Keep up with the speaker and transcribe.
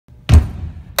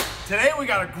Today we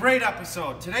got a great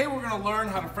episode. Today we're going to learn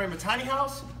how to frame a tiny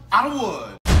house out of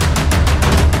wood.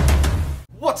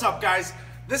 What's up, guys?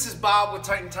 This is Bob with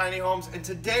Titan Tiny Homes, and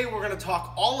today we're going to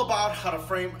talk all about how to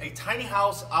frame a tiny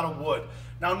house out of wood.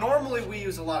 Now, normally we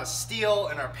use a lot of steel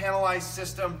in our panelized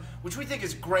system, which we think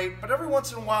is great, but every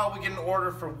once in a while we get an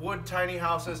order for wood tiny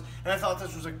houses, and I thought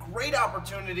this was a great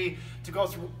opportunity to go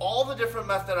through all the different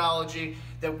methodology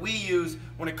that we use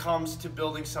when it comes to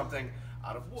building something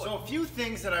out of wood. So a few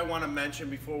things that I want to mention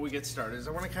before we get started is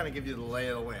I want to kind of give you the lay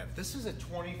of the land. This is a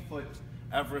 20-foot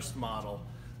Everest model.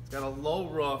 It's got a low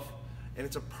roof, and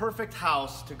it's a perfect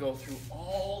house to go through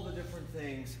all the different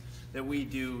things that we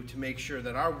do to make sure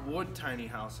that our wood tiny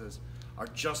houses are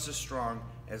just as strong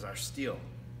as our steel.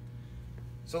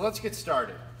 So let's get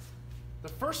started. The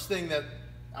first thing that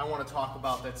I want to talk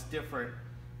about that's different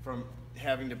from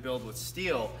having to build with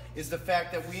steel is the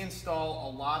fact that we install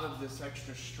a lot of this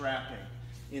extra strapping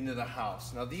into the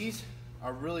house. Now these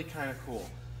are really kind of cool.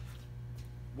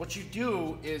 What you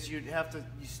do is you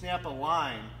snap a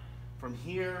line from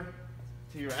here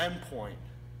to your end point,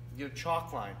 you get a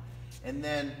chalk line, and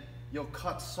then you'll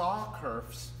cut saw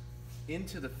curves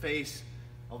into the face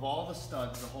of all the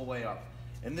studs the whole way up.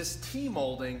 And this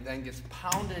T-molding then gets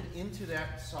pounded into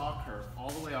that saw curve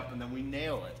all the way up, and then we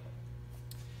nail it.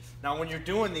 Now when you're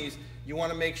doing these, you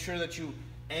want to make sure that you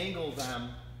angle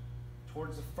them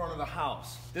towards the front of the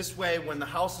house. This way, when the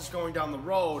house is going down the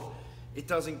road, it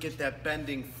doesn't get that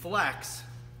bending flex,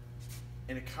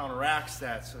 and it counteracts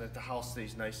that so that the house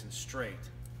stays nice and straight.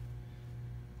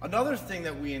 Another thing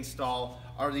that we install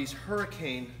are these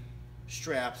hurricane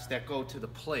straps that go to the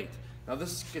plate. Now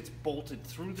this gets bolted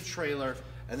through the trailer,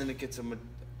 and then it gets a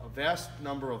vast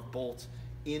number of bolts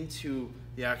into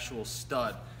the actual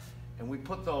stud. And we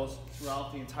put those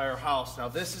throughout the entire house. Now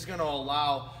this is going to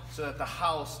allow so that the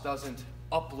house doesn't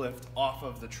uplift off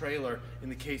of the trailer in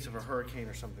the case of a hurricane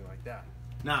or something like that.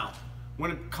 Now,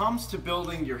 when it comes to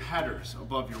building your headers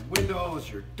above your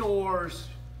windows, your doors,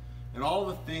 and all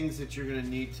the things that you're going to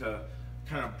need to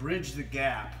kind of bridge the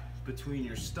gap between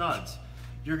your studs,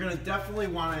 you're going to definitely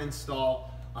want to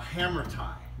install a hammer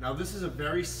tie. Now this is a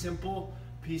very simple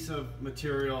piece of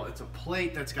material. It's a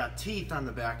plate that's got teeth on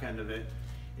the back end of it.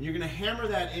 And you're going to hammer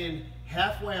that in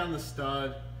halfway on the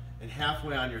stud and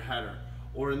halfway on your header.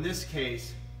 Or in this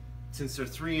case, since they're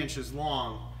 3 inches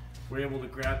long, we're able to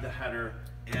grab the header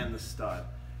and the stud.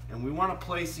 And we want to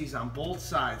place these on both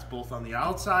sides, both on the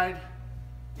outside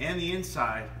and the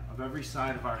inside of every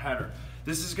side of our header.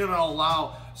 This is going to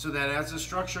allow so that as the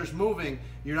structure is moving,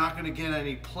 you're not going to get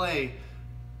any play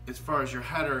as far as your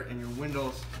header, and your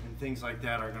windows and things like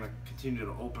that are going to continue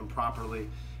to open properly,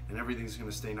 and everything's going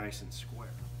to stay nice and square.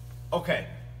 Okay,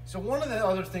 so one of the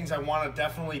other things I want to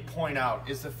definitely point out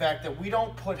is the fact that we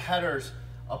don't put headers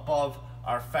above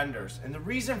our fenders. And the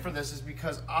reason for this is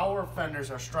because our fenders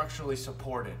are structurally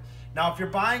supported. Now, if you're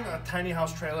buying a tiny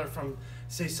house trailer from,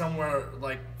 say, somewhere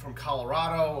like from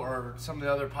Colorado or some of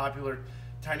the other popular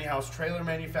tiny house trailer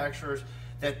manufacturers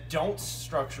that don't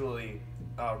structurally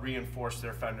reinforce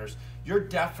their fenders, you're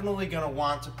definitely going to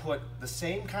want to put the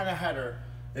same kind of header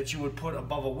that you would put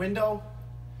above a window.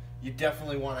 You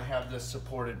definitely want to have this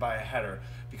supported by a header,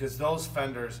 because those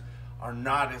fenders are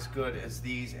not as good as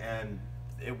these, and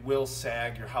it will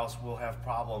sag, your house will have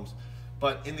problems.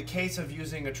 But in the case of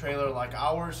using a trailer like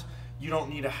ours, you don't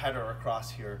need a header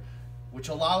across here, which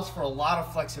allows for a lot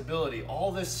of flexibility.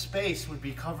 All this space would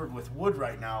be covered with wood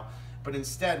right now, but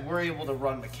instead we're able to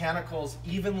run mechanicals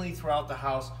evenly throughout the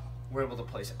house. We're able to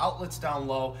place outlets down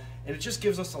low, and it just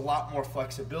gives us a lot more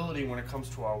flexibility when it comes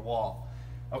to our wall.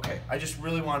 Okay, I just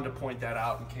really wanted to point that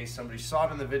out in case somebody saw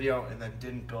it in the video and then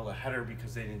didn't build a header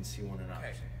because they didn't see one in ours.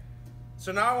 Okay.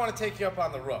 So now I want to take you up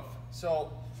on the roof.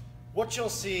 So what you'll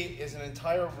see is an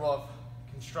entire roof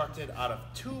constructed out of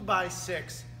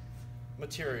 2x6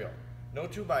 material, no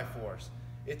 2x4s.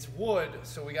 It's wood,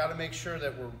 so we got to make sure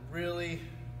that we're really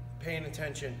paying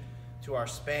attention to our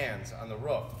spans on the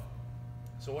roof.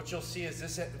 So what you'll see is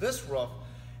this roof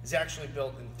is actually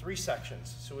built in 3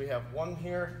 sections. So we have one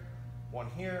here,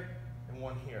 and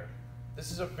one here.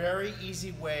 This is a very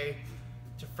easy way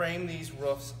to frame these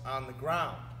roofs on the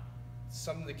ground.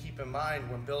 Something to keep in mind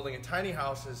when building a tiny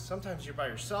house is sometimes you're by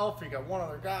yourself or you got one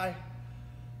other guy,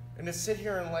 and to sit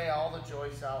here and lay all the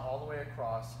joists out all the way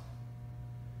across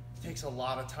takes a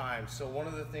lot of time. So one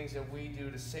of the things that we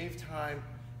do to save time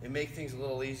and make things a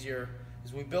little easier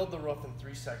is we build the roof in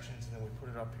 3 sections, and then we put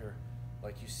it up here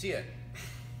like you see it.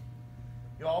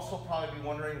 You'll also probably be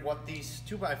wondering what these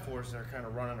 2x4s are kind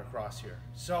of running across here.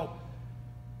 So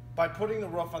by putting the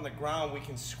roof on the ground, we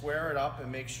can square it up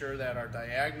and make sure that our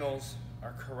diagonals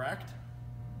are correct.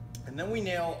 And then we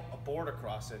nail a board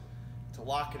across it to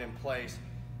lock it in place.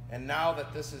 And now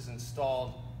that this is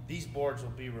installed, these boards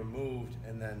will be removed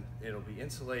and then it'll be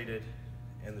insulated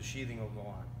and the sheathing will go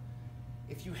on.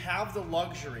 If you have the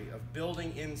luxury of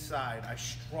building inside, I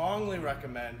strongly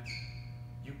recommend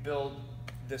you build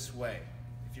this way.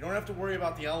 If you don't have to worry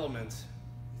about the elements,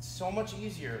 it's so much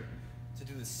easier to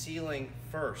do the ceiling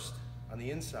first on the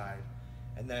inside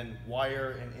and then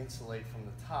wire and insulate from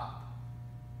the top.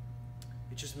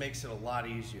 It just makes it a lot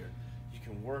easier. You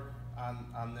can work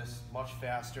on this much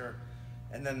faster,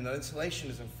 and then the insulation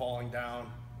isn't falling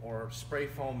down, or spray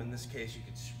foam. In this case, you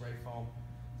could spray foam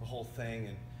the whole thing,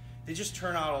 and they just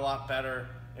turn out a lot better,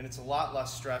 and it's a lot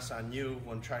less stress on you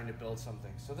when trying to build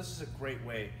something. So this is a great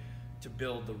way to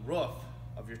build the roof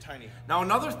of your tiny house. Now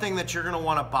another thing that you're gonna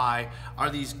wanna buy are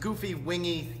these goofy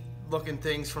wingy looking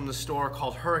things from the store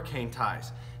called hurricane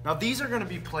ties. Now these are gonna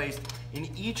be placed in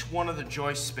each one of the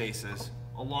joist spaces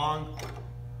along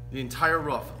the entire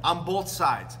roof on both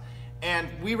sides. And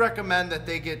we recommend that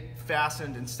they get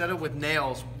fastened, instead of with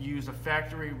nails, use a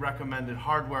factory recommended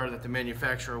hardware that the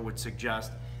manufacturer would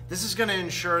suggest. This is gonna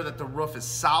ensure that the roof is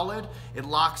solid, it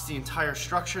locks the entire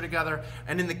structure together,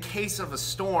 and in the case of a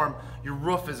storm, your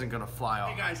roof isn't gonna fly off.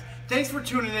 Hey guys, thanks for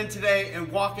tuning in today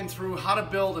and walking through how to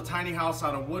build a tiny house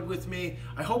out of wood with me.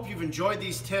 I hope you've enjoyed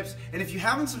these tips, and if you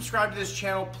haven't subscribed to this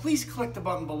channel, please click the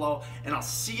button below, and I'll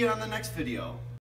see you on the next video.